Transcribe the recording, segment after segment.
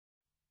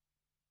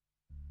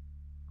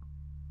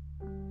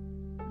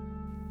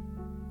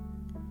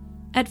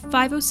At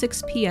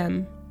 5:06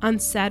 p.m. on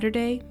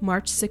Saturday,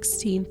 March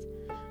 16th,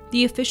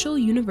 the official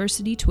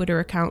university Twitter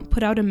account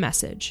put out a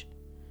message.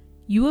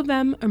 U of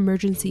M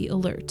emergency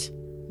alert.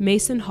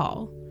 Mason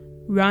Hall.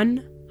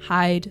 Run,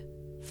 hide,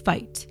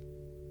 fight.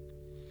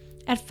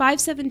 At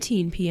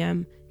 5:17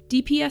 p.m.,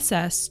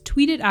 DPSS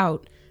tweeted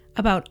out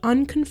about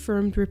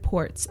unconfirmed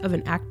reports of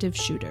an active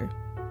shooter.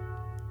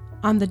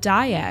 On the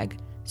Diag,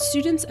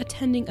 students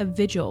attending a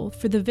vigil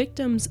for the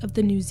victims of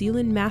the New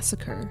Zealand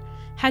massacre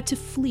had to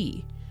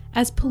flee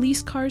as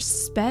police cars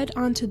sped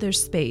onto their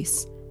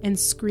space and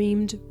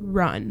screamed,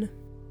 "Run."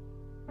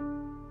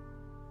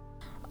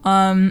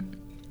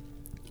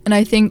 And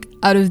I think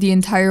out of the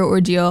entire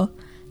ordeal,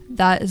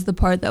 that is the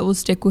part that will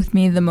stick with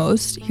me the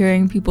most,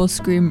 hearing people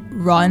scream,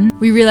 "Run."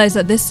 We realize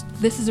that this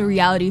is a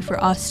reality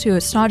for us too.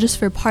 It's not just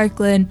for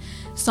Parkland,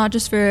 it's not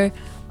just for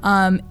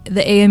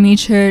the AME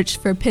Church,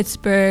 for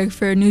Pittsburgh,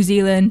 for New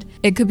Zealand.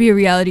 It could be a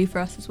reality for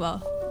us as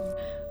well.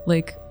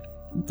 Like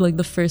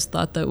the first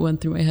thought that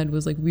went through my head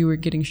was like we were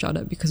getting shot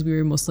at because we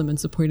were Muslim and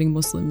supporting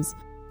Muslims.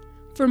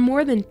 For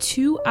more than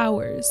 2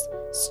 hours,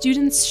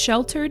 students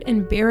sheltered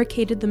and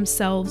barricaded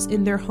themselves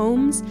in their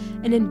homes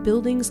and in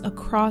buildings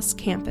across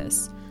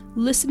campus,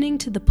 listening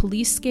to the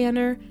police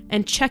scanner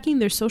and checking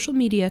their social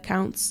media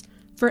accounts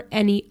for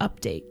any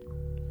update.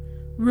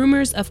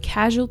 Rumors of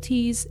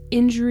casualties,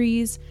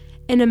 injuries,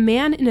 and a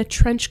man in a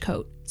trench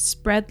coat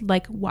spread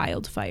like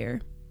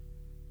wildfire.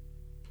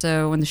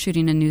 So when the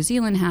shooting in New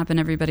Zealand happened,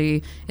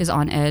 everybody is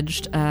on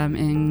edge,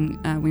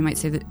 and we might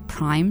say that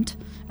primed,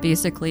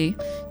 basically,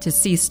 to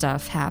see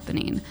stuff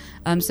happening.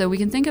 So we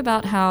can think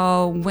about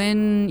how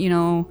when,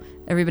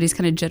 everybody's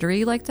kind of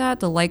jittery like that,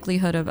 the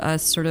likelihood of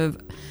us sort of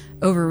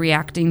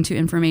overreacting to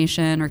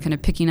information or kind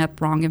of picking up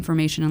wrong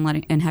information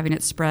and having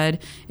it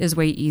spread is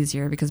way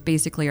easier, because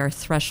basically our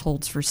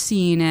thresholds for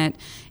seeing it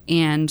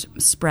and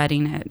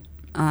spreading it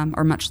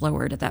are much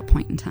lowered at that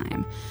point in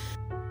time.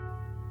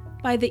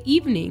 By the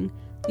evening,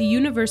 the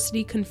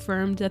university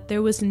confirmed that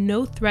there was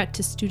no threat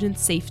to student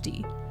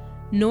safety,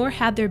 nor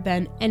had there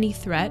been any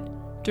threat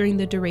during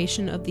the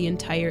duration of the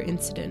entire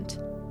incident.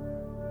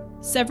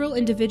 Several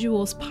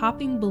individuals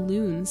popping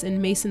balloons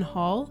in Mason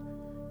Hall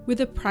were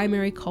the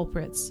primary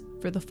culprits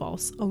for the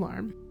false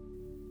alarm.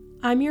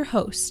 I'm your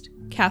host,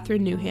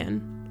 Catherine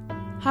Newhan.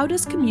 How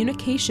does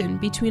communication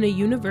between a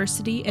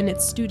university and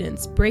its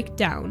students break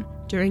down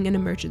during an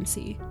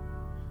emergency?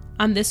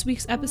 On this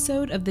week's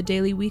episode of the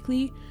Daily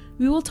Weekly,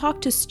 we will talk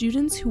to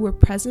students who were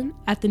present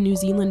at the New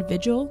Zealand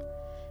Vigil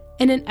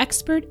and an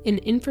expert in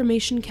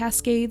information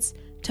cascades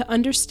to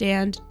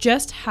understand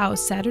just how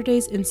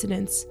Saturday's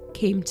incidents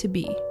came to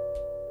be.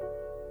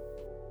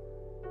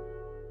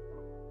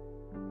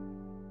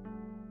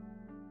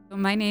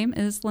 My name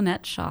is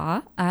Lynette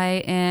Shaw.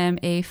 I am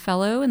a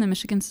fellow in the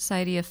Michigan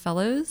Society of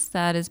Fellows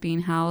that is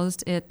being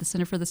housed at the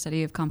Center for the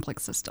Study of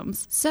Complex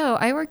Systems. So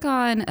I work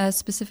on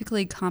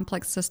specifically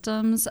complex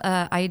systems,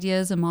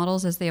 ideas and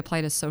models as they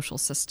apply to social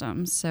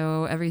systems.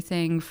 So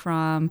everything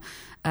from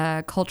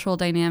cultural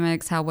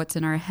dynamics, how what's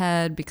in our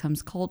head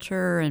becomes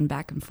culture and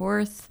back and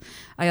forth.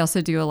 I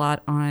also do a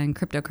lot on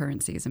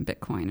cryptocurrencies and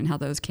Bitcoin and how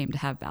those came to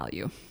have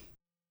value.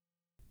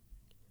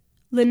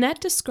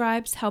 Lynette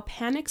describes how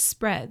panic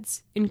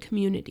spreads in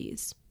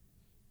communities.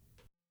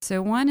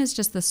 So one is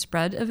just the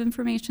spread of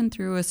information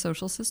through a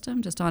social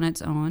system just on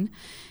its own.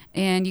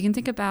 And you can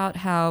think about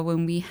how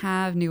when we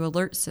have new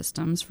alert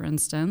systems, for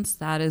instance,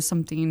 that is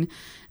something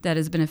that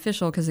is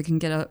beneficial because it can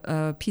get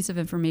a piece of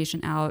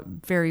information out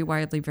very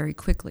widely, very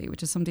quickly,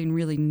 which is something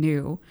really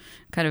new,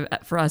 kind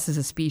of for us as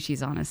a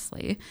species,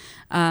 honestly.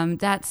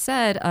 That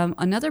said,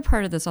 another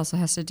part of this also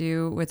has to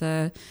do with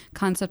a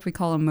concept we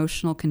call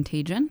emotional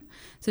contagion.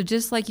 So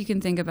just like you can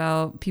think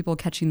about people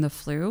catching the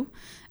flu,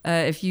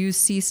 if you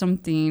see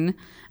something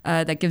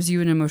that gives you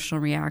an emotional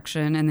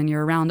reaction and then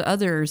you're around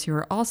others who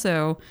are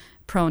also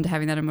prone to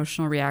having that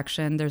emotional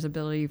reaction, there's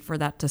ability for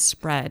that to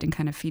spread and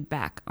kind of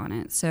feedback on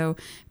it. So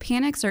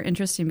panics are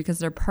interesting because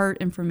they're part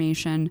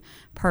information,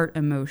 part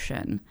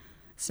emotion.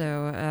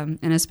 So,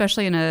 and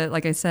especially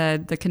like I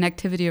said, the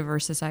connectivity of our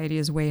society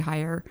is way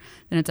higher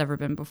than it's ever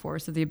been before.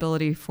 So the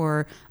ability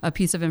for a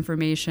piece of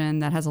information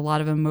that has a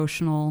lot of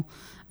emotional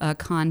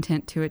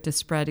content to it to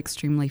spread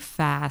extremely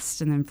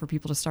fast, and then for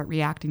people to start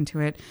reacting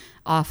to it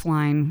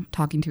offline,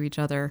 talking to each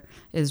other,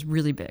 is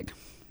really big.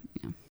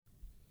 Yeah.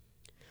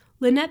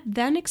 Lynette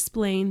then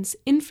explains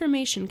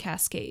information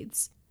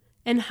cascades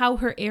and how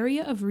her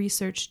area of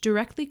research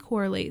directly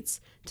correlates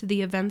to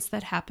the events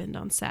that happened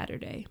on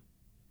Saturday.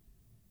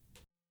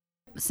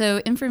 So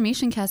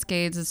information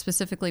cascades is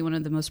specifically one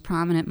of the most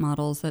prominent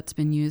models that's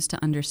been used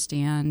to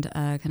understand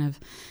kind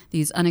of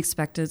these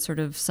unexpected, sort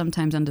of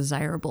sometimes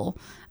undesirable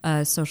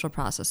social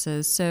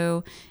processes.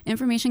 So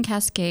information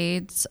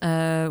cascades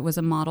was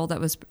a model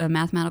that was a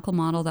mathematical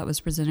model that was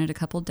presented a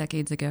couple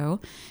decades ago,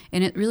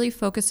 and it really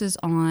focuses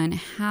on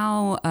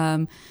how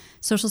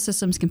social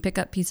systems can pick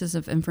up pieces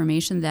of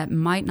information that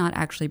might not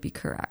actually be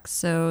correct.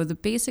 So the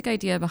basic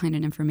idea behind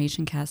an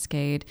information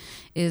cascade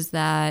is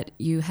that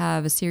you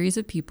have a series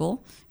of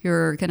people who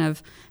are kind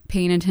of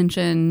paying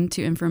attention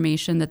to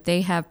information that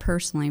they have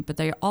personally, but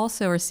they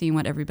also are seeing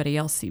what everybody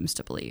else seems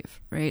to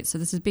believe, right? So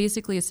this is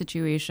basically a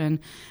situation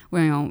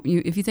where,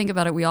 if you think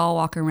about it, we all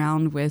walk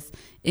around with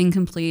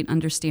incomplete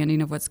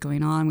understanding of what's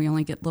going on. We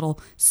only get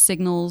little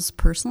signals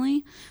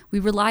personally. We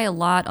rely a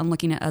lot on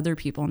looking at other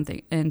people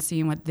and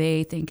seeing what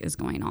they think is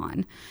going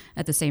on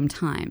at the same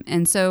time.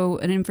 And so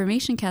an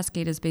information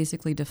cascade is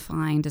basically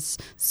defined as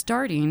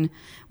starting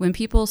when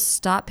people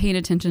stop paying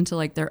attention to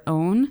like their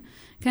own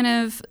kind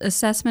of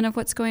assessment of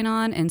what's going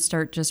on and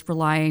start just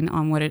relying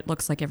on what it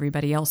looks like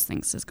everybody else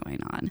thinks is going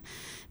on.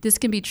 This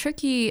can be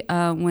tricky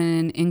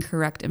when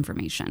incorrect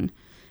information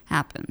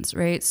happens,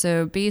 right?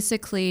 So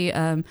basically,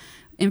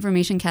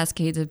 information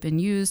cascades have been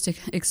used to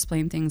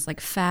explain things like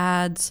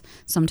fads,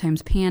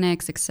 sometimes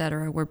panics,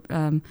 etc., where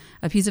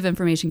a piece of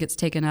information gets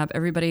taken up,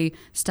 everybody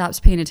stops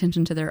paying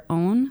attention to their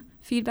own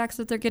feedbacks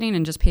that they're getting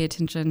and just pay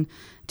attention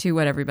to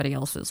what everybody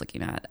else is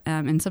looking at.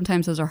 And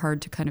sometimes those are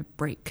hard to kind of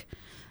break.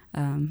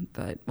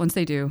 But once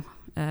they do,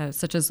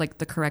 such as like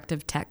the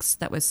corrective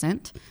text that was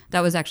sent,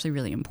 that was actually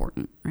really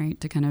important, right?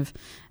 To kind of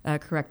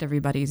correct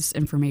everybody's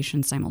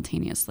information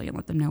simultaneously and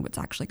let them know what's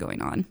actually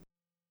going on.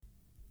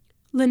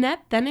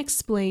 Lynette then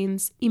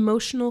explains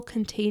emotional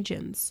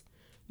contagions,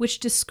 which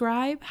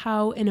describe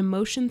how an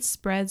emotion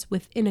spreads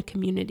within a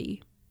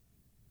community.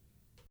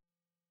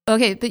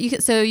 Okay, but you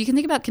can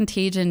think about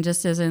contagion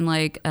just as in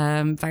like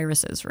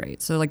viruses, right?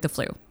 So like the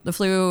flu. The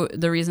flu,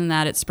 the reason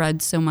that it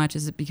spreads so much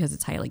is because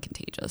it's highly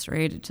contagious,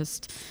 right? It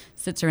just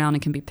sits around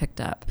and can be picked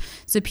up.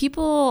 So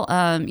people,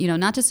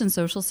 not just in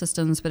social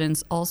systems, but in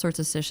all sorts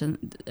of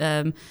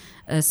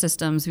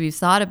systems, we've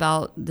thought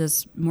about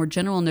this more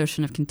general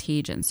notion of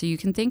contagion. So you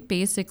can think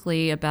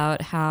basically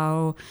about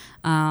how,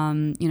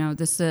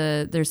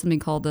 there's something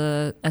called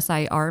the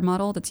SIR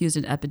model that's used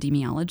in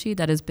epidemiology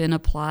that has been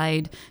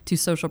applied to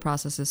social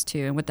processes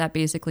too. And what that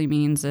basically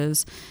means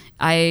is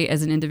I,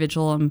 as an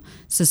individual, am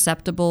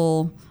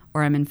susceptible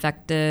or I'm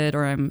infected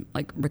or I'm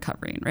like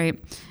recovering, right?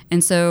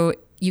 And so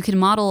you can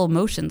model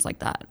emotions like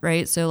that,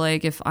 right? So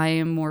like if I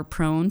am more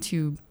prone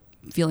to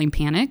feeling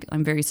panic,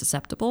 I'm very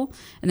susceptible.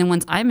 And then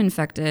once I'm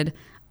infected,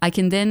 I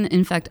can then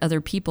infect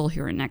other people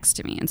who are next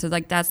to me. And so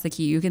like that's the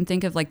key. You can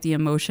think of like the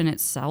emotion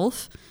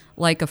itself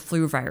like a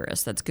flu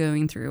virus that's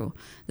going through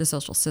the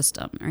social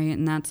system, right?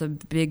 And that's a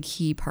big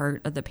key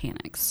part of the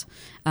panics.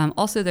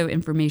 Also, though,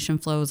 information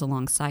flows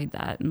alongside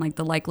that and like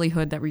the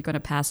likelihood that we're going to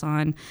pass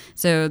on.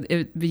 So it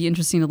would be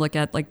interesting to look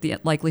at like the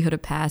likelihood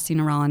of passing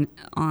around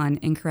on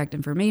incorrect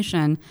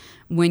information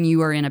when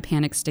you are in a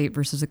panic state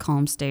versus a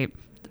calm state.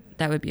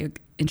 That would be an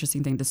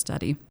interesting thing to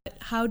study.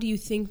 How do you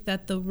think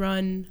that the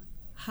run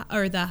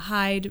or the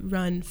hide,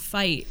 run,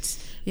 fight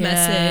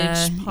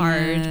message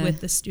part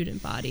with the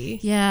student body?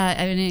 Yeah,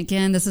 I mean,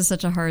 again, this is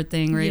such a hard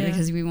thing, right? Yeah.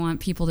 Because we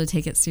want people to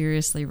take it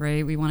seriously,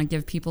 right? We want to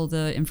give people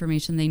the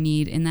information they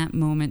need in that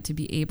moment to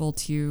be able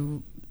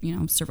to,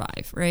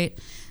 survive, right?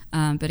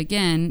 But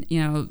again,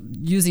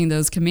 using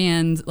those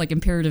commands, like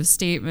imperative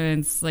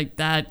statements like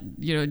that,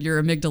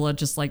 your amygdala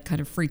just like kind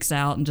of freaks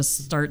out and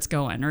just starts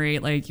going, right?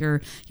 Like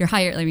your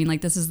higher, I mean, like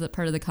this is the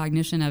part of the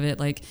cognition of it.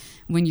 Like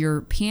when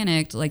you're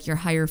panicked, like your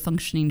higher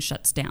functioning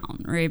shuts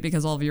down, right?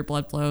 Because all of your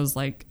blood flow is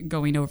like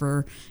going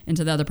over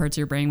into the other parts of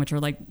your brain, which are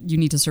like, you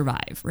need to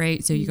survive,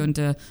 right? So you go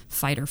into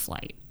fight or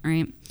flight,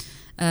 right?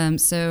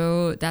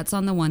 So that's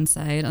on the one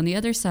side. On the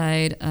other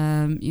side,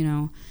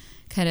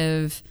 kind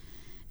of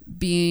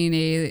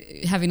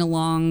having a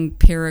long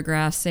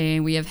paragraph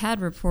saying we have had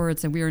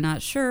reports and we are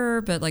not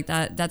sure, but like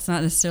that's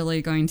not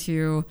necessarily going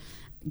to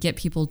get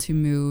people to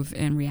move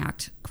and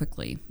react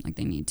quickly like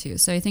they need to.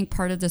 So I think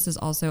part of this is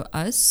also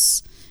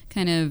us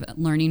kind of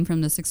learning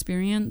from this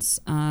experience,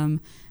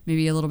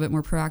 maybe a little bit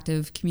more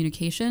proactive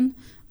communication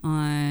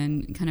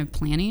on kind of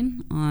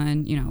planning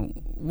on,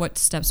 what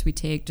steps we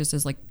take just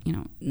as like,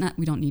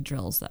 we don't need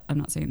drills. I'm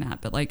not saying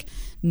that, but like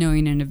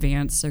knowing in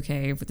advance,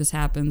 okay, if this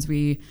happens,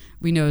 we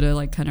know to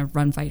like kind of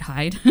run, fight,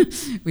 hide.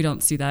 We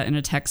don't see that in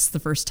a text the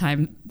first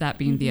time, that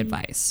being the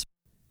advice.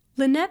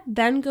 Lynette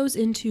then goes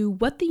into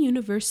what the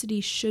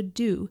university should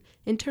do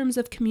in terms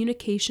of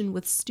communication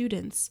with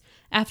students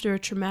after a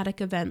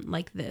traumatic event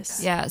like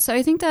this. Yeah, so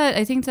I think that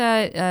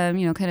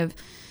kind of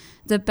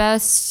the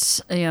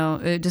best,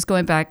 just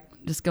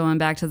going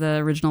back to the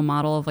original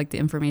model of like the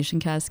information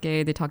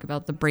cascade, they talk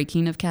about the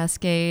breaking of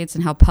cascades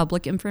and how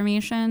public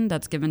information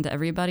that's given to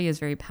everybody is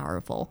very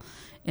powerful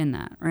in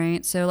that,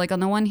 right? So like on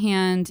the one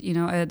hand,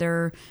 there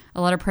are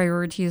a lot of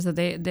priorities that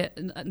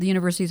the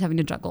university is having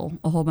to juggle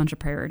a whole bunch of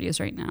priorities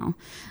right now.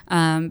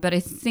 But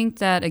I think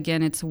that,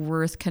 again, it's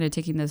worth kind of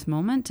taking this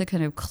moment to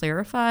kind of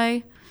clarify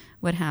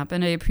what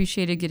happened. I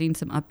appreciated getting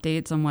some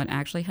updates on what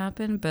actually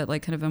happened, but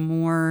like kind of a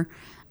more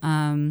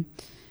kind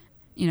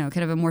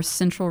of a more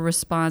central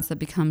response that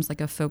becomes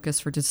like a focus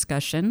for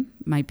discussion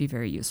might be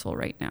very useful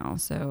right now.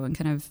 So, and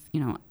kind of,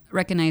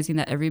 recognizing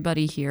that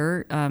everybody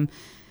here,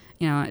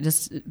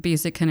 just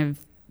basic kind of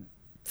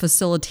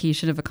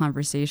facilitation of a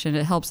conversation.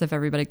 It helps if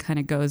everybody kind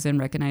of goes in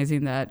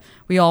recognizing that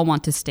we all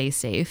want to stay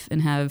safe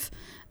and have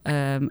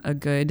a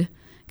good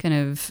kind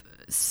of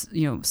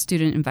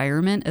student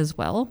environment as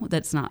well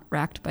that's not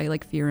racked by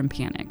like fear and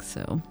panic.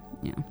 So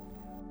yeah.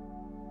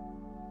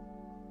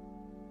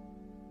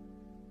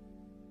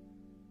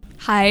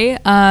 Hi,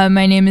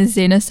 my name is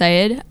Zaina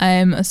Syed.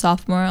 I'm a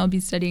sophomore. I'll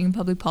be studying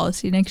public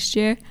policy next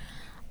year.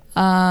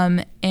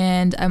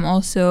 And I'm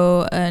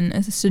also an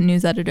assistant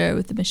news editor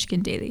with the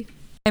Michigan Daily.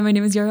 Hi, my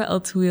name is Yara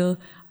El-Tawil.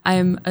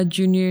 I'm a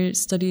junior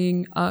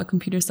studying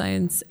computer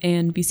science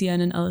and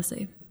BCN and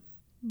LSA.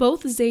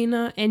 Both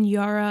Zaina and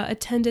Yara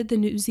attended the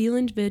New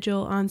Zealand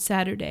Vigil on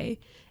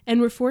Saturday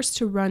and were forced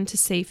to run to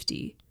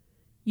safety.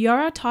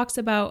 Yara talks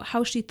about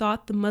how she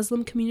thought the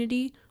Muslim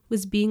community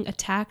was being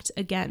attacked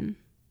again.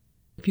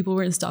 People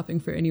weren't stopping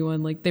for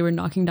anyone. Like, they were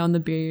knocking down the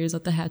barriers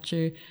at the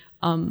Hatcher,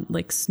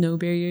 like snow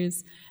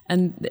barriers,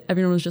 and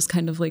everyone was just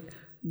kind of like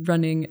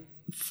running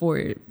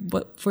for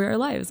our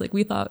lives. Like,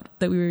 we thought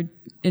that we were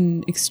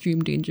in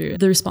extreme danger.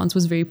 The response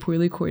was very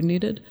poorly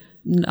coordinated,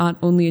 not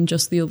only in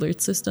just the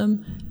alert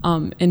system,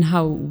 and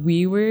how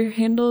we were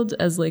handled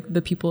as like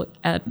the people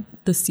at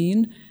the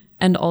scene,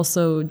 and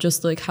also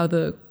just like how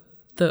the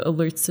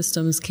alert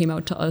systems came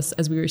out to us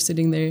as we were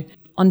sitting there,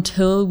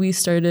 until we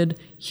started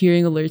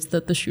hearing alerts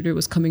that the shooter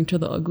was coming to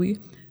the Ugly,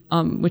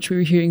 which we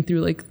were hearing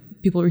through like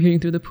people were hearing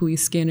through the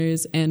police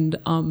scanners and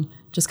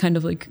just kind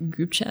of like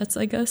group chats,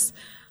 I guess.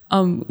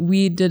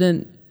 We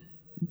didn't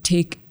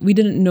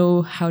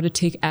know how to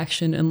take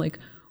action and like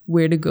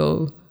where to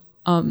go.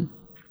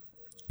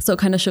 So it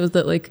kind of shows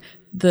that like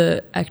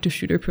the active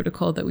shooter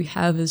protocol that we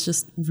have is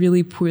just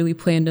really poorly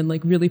planned and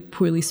like really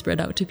poorly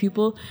spread out to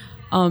people.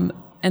 And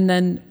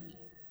then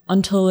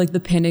until like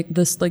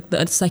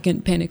the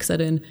second panic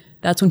set in,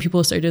 that's when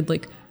people started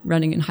like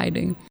running and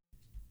hiding.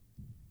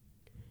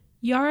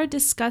 Yara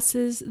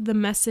discusses the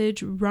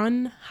message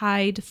run,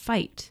 hide,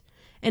 fight,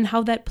 and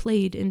how that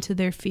played into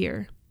their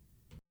fear.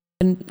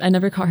 And I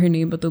never caught her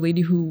name, but the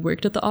lady who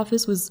worked at the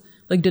office was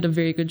like did a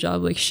very good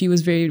job. Like, she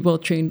was very well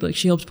trained. Like,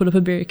 she helped put up a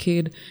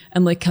barricade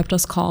and like kept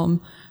us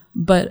calm.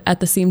 But at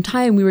the same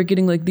time, we were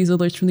getting like these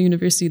alerts from the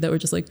university that were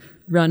just like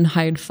run,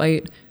 hide,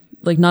 fight,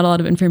 like not a lot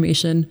of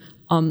information.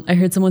 I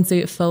heard someone say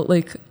it felt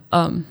like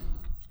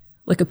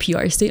a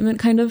PR statement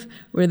kind of,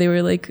 where they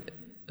were like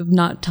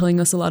not telling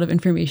us a lot of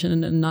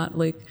information and not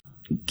like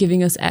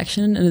giving us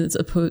action, and it's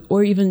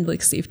or even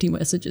like safety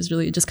messages.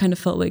 Really, it just kind of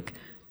felt like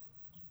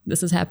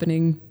this is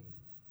happening,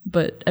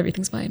 but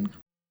everything's fine.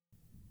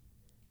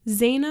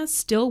 Zaina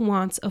still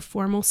wants a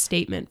formal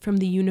statement from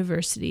the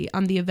university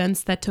on the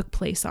events that took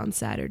place on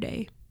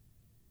Saturday.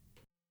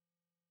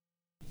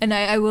 And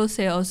I will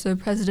say also,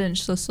 President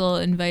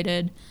Schlissel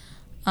invited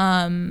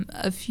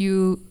a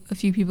few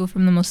people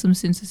from the Muslim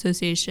Students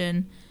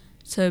Association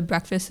to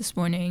breakfast this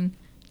morning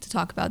to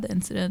talk about the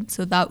incident.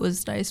 So that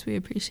was nice. We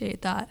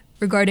appreciate that.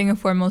 Regarding a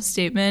formal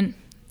statement,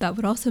 that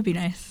would also be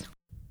nice.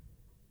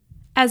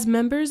 As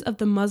members of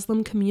the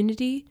Muslim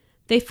community,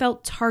 they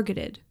felt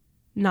targeted,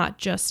 not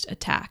just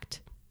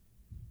attacked.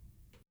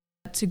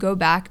 To go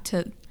back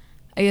to,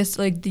 I guess,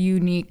 like the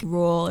unique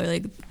role or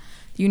like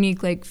the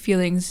unique like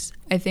feelings,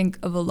 I think,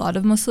 of a lot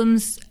of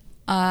Muslims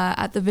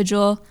at the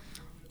vigil.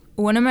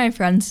 One of my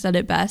friends said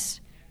it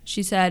best.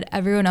 She said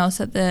everyone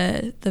else at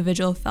the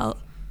vigil felt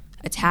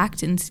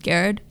attacked and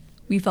scared.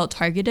 We felt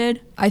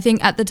targeted. I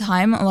think at the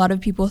time, a lot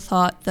of people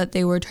thought that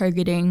they were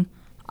targeting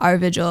our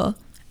vigil,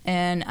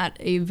 and at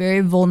a very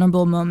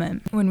vulnerable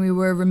moment when we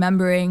were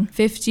remembering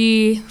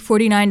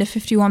 49 to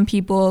 51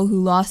 people who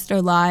lost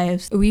their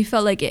lives, we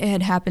felt like it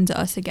had happened to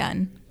us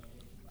again.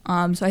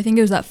 So I think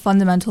it was that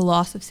fundamental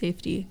loss of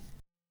safety.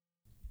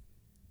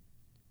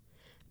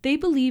 They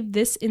believe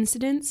this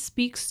incident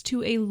speaks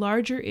to a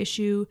larger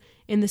issue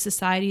in the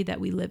society that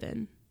we live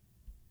in.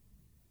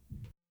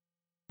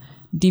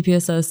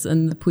 DPSS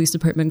and the police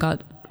department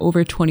got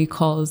over 20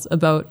 calls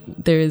about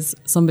there's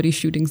somebody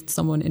shooting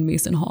someone in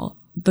Mason Hall.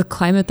 The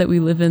climate that we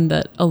live in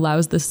that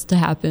allows this to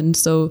happen,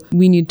 so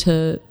we need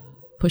to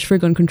push for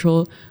gun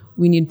control.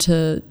 We need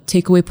to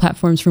take away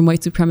platforms from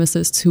white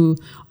supremacists who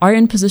are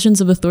in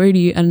positions of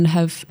authority and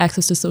have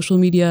access to social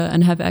media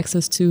and have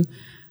access to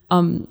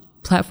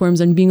platforms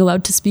and being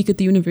allowed to speak at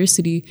the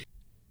university.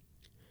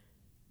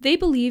 They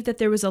believe that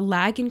there was a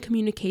lag in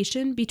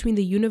communication between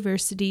the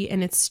university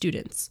and its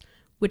students,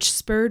 which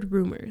spurred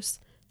rumors,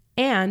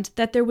 and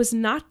that there was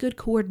not good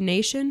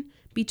coordination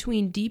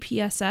between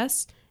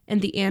DPSS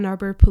and the Ann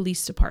Arbor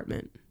Police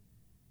Department.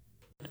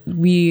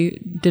 We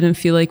didn't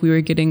feel like we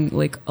were getting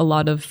like a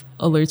lot of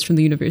alerts from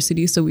the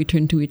university, so we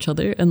turned to each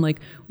other, and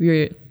like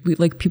we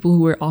like people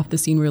who were off the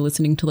scene were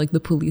listening to like the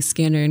police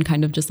scanner and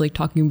kind of just like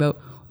talking about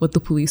what the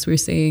police were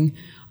saying.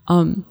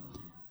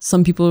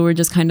 Some people were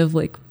just kind of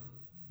like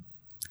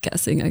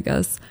guessing, I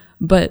guess.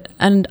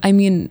 And I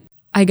mean,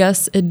 I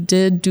guess it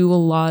did do a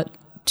lot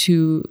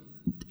to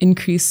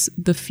increase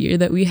the fear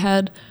that we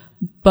had,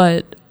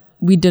 but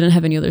we didn't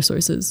have any other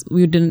sources.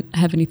 We didn't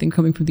have anything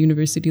coming from the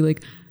university.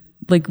 Like,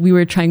 like we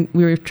were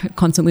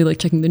constantly like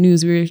checking the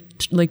news. We were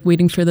like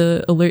waiting for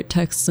the alert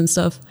texts and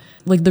stuff.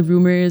 Like the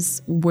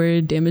rumors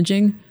were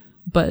damaging,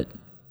 but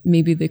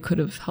maybe they could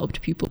have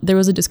helped people. There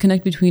was a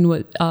disconnect between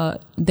what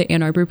the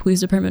Ann Arbor Police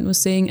Department was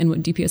saying and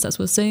what DPSS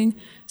was saying.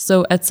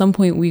 So at some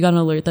point we got an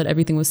alert that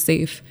everything was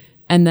safe.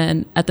 And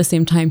then at the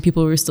same time,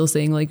 people were still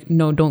saying like,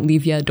 no, don't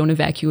leave yet. Don't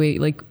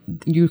evacuate. Like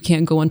you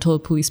can't go until a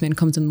policeman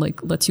comes and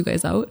like lets you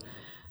guys out.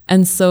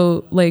 And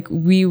so like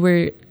we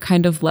were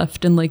kind of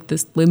left in like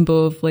this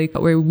limbo of like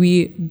where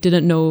we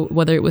didn't know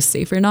whether it was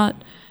safe or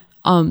not.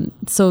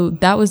 So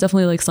that was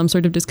definitely like some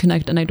sort of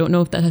disconnect. And I don't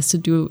know if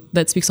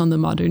that speaks on the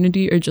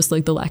modernity or just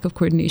like the lack of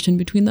coordination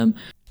between them.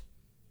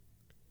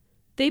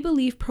 They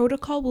believe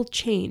protocol will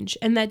change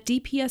and that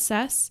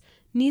DPSS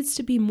needs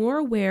to be more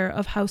aware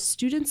of how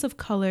students of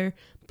color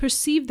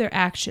perceive their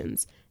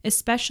actions,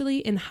 especially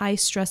in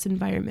high-stress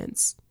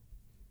environments.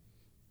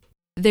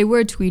 They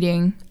were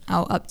tweeting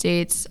out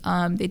updates.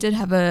 They did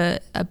have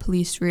a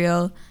police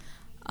reel,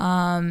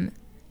 and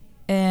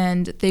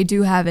they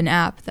do have an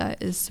app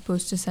that is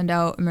supposed to send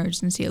out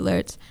emergency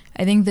alerts.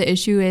 I think the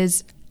issue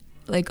is,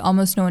 like,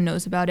 almost no one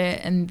knows about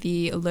it, and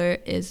the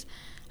alert is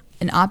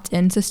an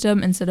opt-in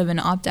system instead of an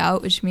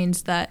opt-out, which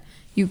means that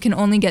you can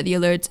only get the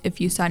alerts if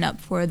you sign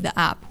up for the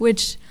app,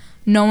 which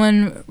no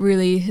one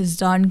really has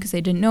done because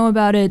they didn't know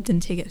about it,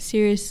 didn't take it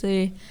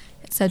seriously,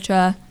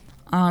 etc.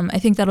 I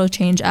think that'll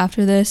change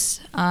after this,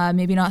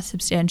 maybe not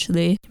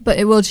substantially, but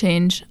it will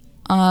change.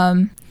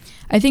 I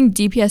think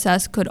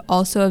DPSS could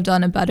also have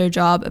done a better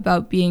job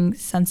about being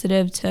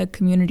sensitive to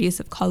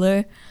communities of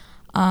color.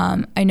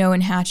 I know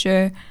in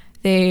Hatcher,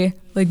 they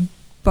like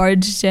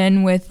barged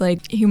in with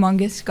like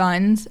humongous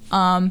guns,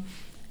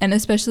 and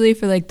especially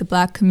for like the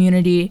Black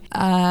community,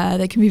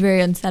 that can be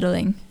very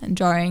unsettling and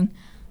jarring,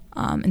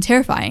 and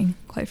terrifying,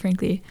 quite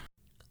frankly.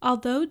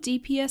 Although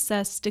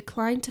DPSS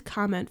declined to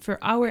comment for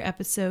our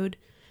episode,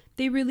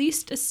 they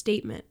released a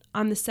statement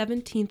on the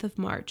 17th of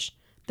March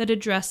that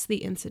addressed the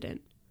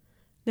incident.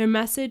 Their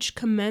message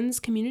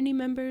commends community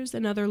members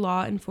and other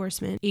law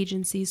enforcement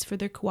agencies for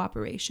their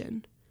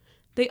cooperation.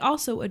 They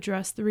also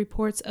addressed the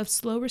reports of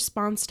slow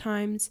response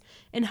times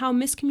and how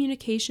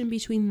miscommunication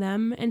between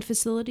them and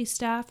facility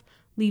staff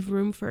leave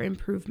room for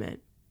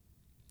improvement.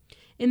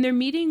 In their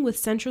meeting with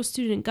Central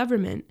Student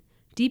Government,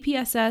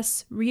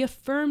 DPSS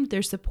reaffirmed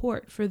their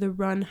support for the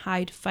Run,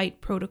 Hide,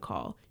 Fight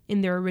protocol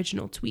in their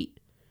original tweet,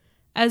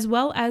 as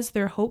well as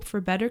their hope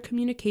for better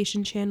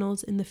communication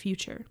channels in the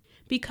future.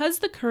 Because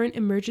the current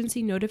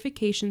emergency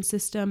notification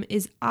system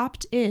is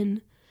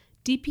opt-in,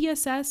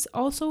 DPSS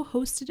also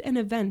hosted an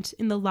event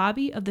in the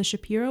lobby of the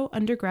Shapiro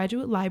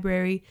Undergraduate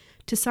Library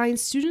to sign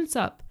students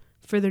up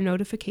for their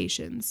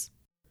notifications.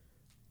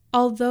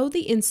 Although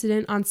the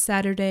incident on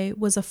Saturday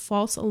was a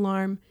false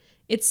alarm,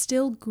 it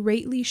still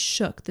greatly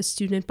shook the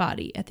student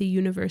body at the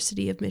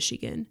University of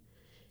Michigan.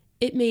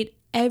 It made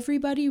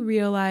everybody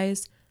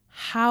realize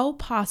how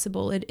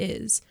possible it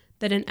is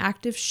that an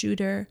active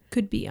shooter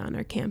could be on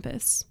our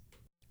campus.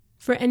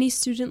 For any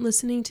student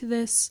listening to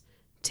this,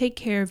 take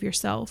care of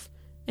yourself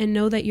and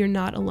know that you're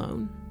not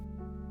alone.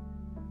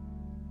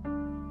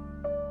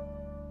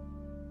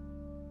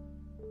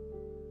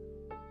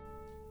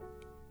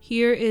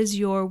 Here is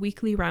your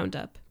weekly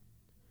roundup.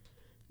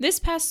 This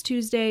past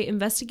Tuesday,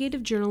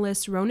 investigative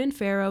journalist Ronan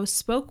Farrow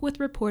spoke with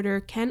reporter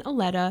Ken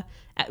Aletta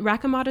at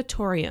Rackham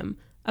Auditorium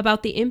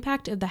about the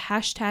impact of the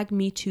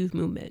 #MeToo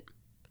movement.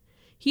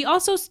 He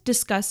also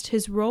discussed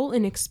his role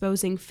in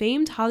exposing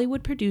famed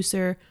Hollywood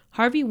producer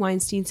Harvey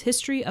Weinstein's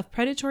history of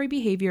predatory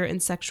behavior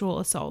and sexual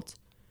assault.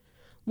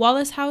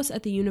 Wallace House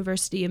at the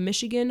University of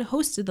Michigan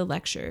hosted the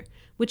lecture,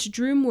 which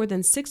drew more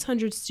than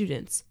 600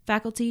 students,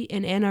 faculty,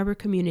 and Ann Arbor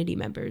community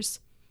members.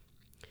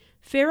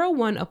 Farrow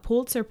won a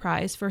Pulitzer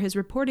Prize for his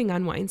reporting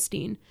on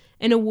Weinstein,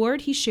 an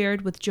award he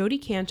shared with Jodi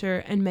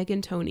Kantor and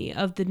Megan Toney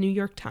of the New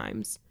York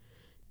Times.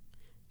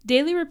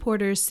 Daily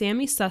reporters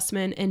Sammy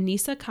Sussman and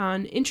Nisa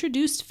Khan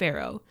introduced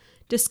Farrow,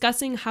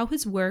 discussing how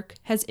his work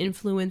has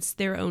influenced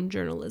their own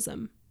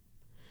journalism.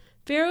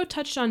 Farrow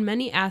touched on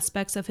many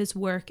aspects of his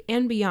work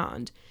and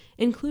beyond,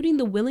 including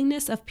the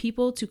willingness of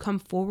people to come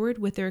forward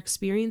with their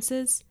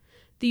experiences,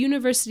 the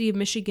University of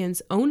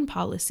Michigan's own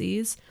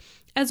policies,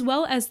 as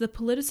well as the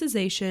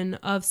politicization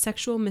of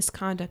sexual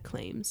misconduct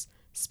claims,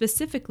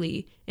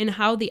 specifically in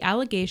how the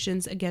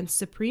allegations against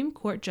Supreme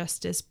Court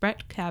Justice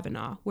Brett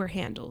Kavanaugh were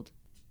handled.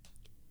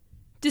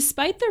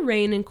 Despite the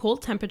rain and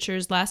cold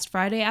temperatures last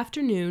Friday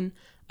afternoon,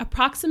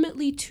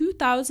 approximately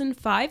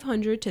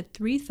 2,500 to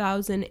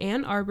 3,000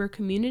 Ann Arbor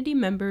community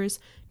members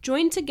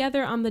joined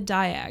together on the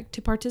Diag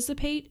to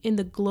participate in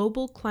the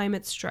global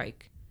climate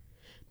strike.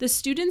 The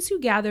students who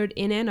gathered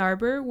in Ann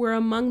Arbor were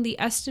among the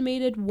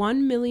estimated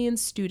 1 million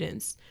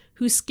students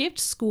who skipped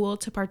school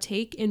to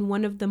partake in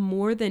one of the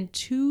more than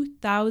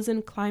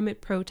 2,000 climate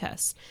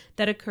protests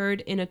that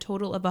occurred in a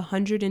total of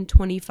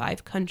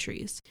 125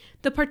 countries.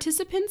 The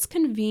participants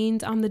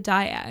convened on the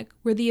Diag,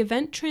 where the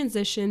event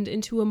transitioned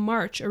into a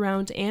march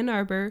around Ann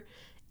Arbor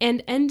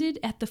and ended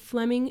at the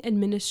Fleming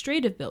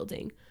Administrative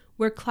Building,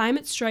 where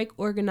climate strike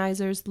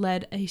organizers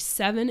led a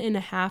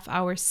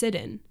 7.5-hour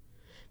sit-in.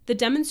 The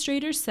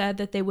demonstrators said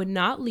that they would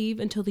not leave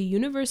until the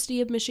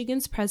University of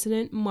Michigan's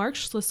president, Mark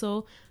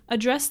Schlissel,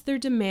 addressed their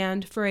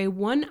demand for a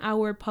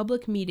 1-hour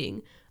public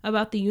meeting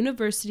about the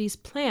university's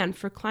plan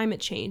for climate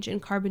change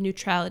and carbon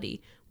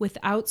neutrality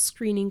without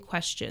screening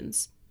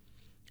questions.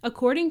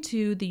 According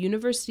to the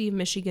University of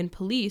Michigan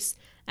police,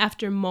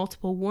 after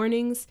multiple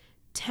warnings,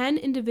 10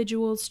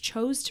 individuals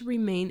chose to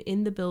remain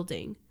in the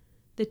building.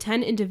 The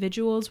 10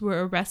 individuals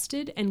were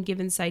arrested and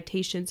given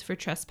citations for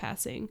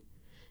trespassing.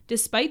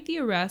 Despite the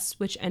arrests,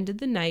 which ended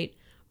the night,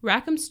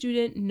 Rackham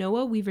student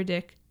Noah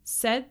Weaverdick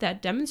said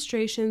that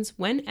demonstrations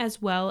went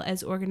as well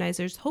as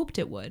organizers hoped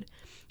it would,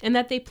 and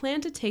that they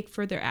plan to take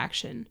further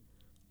action.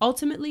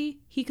 Ultimately,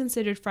 he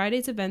considered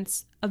Friday's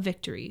events a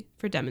victory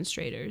for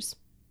demonstrators.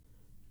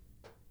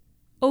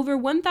 Over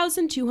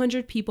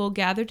 1,200 people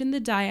gathered in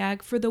the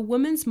Diag for the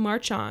Women's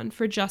March On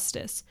for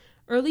Justice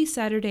early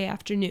Saturday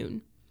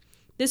afternoon.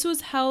 This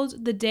was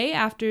held the day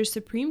after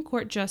Supreme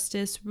Court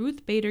Justice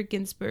Ruth Bader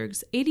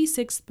Ginsburg's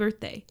 86th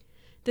birthday.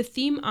 The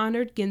theme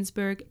honored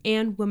Ginsburg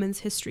and Women's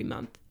History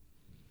Month.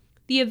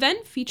 The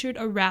event featured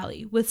a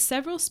rally with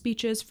several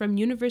speeches from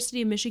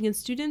University of Michigan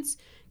students,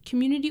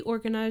 community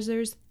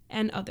organizers,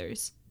 and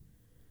others.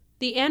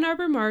 The Ann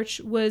Arbor March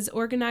was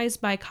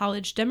organized by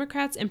college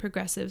Democrats and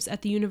progressives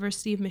at the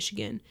University of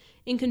Michigan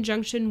in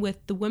conjunction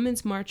with the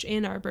Women's March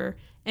Ann Arbor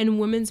and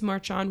Women's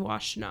March on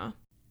Washtenaw.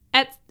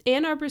 At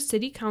Ann Arbor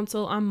City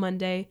Council on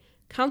Monday,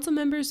 council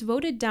members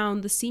voted down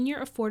the senior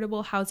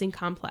affordable housing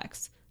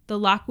complex, the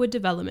Lockwood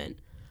development,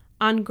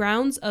 on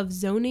grounds of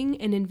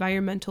zoning and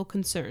environmental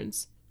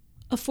concerns.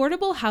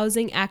 Affordable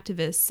housing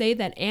activists say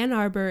that Ann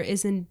Arbor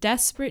is in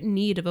desperate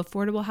need of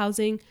affordable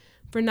housing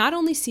for not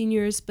only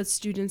seniors but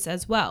students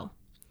as well.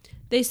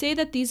 They say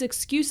that these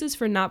excuses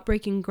for not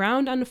breaking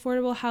ground on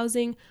affordable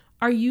housing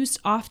are used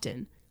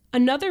often.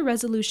 Another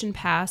resolution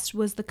passed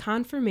was the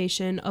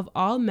confirmation of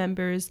all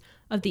members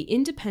of the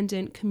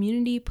Independent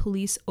Community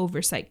Police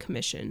Oversight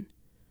Commission.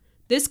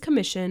 This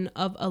commission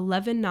of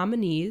 11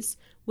 nominees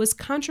was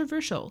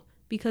controversial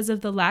because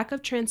of the lack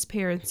of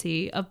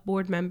transparency of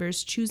board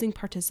members choosing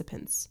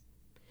participants.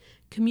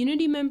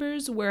 Community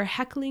members were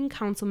heckling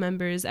council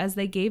members as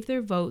they gave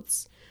their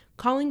votes,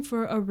 calling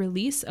for a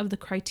release of the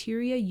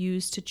criteria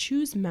used to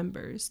choose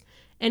members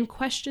and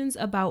questions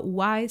about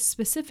why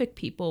specific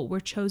people were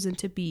chosen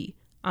to be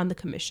on the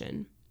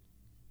commission.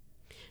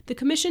 The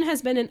commission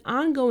has been an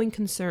ongoing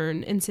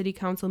concern in city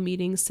council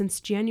meetings since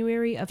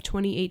January of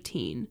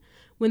 2018,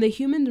 when the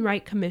Human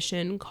Rights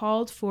Commission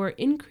called for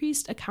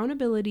increased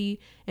accountability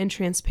and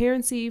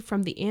transparency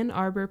from the Ann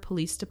Arbor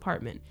Police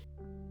Department.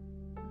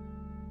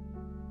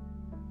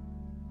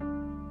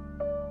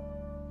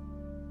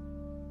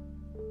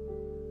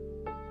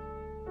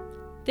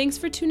 Thanks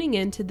for tuning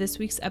in to this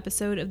week's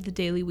episode of the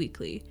Daily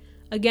Weekly.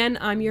 Again,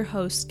 I'm your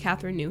host,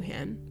 Catherine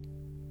Newhan.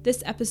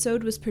 This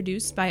episode was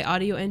produced by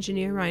audio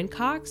engineer Ryan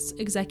Cox,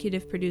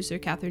 executive producer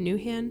Catherine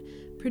Newhan,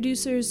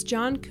 producers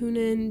John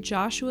Coonan,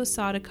 Joshua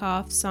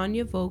Sadikoff,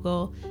 Sonia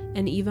Vogel,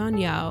 and Ivan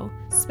Yao.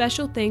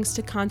 Special thanks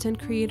to content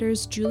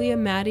creators Julia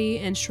Maddie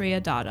and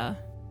Shreya Dada.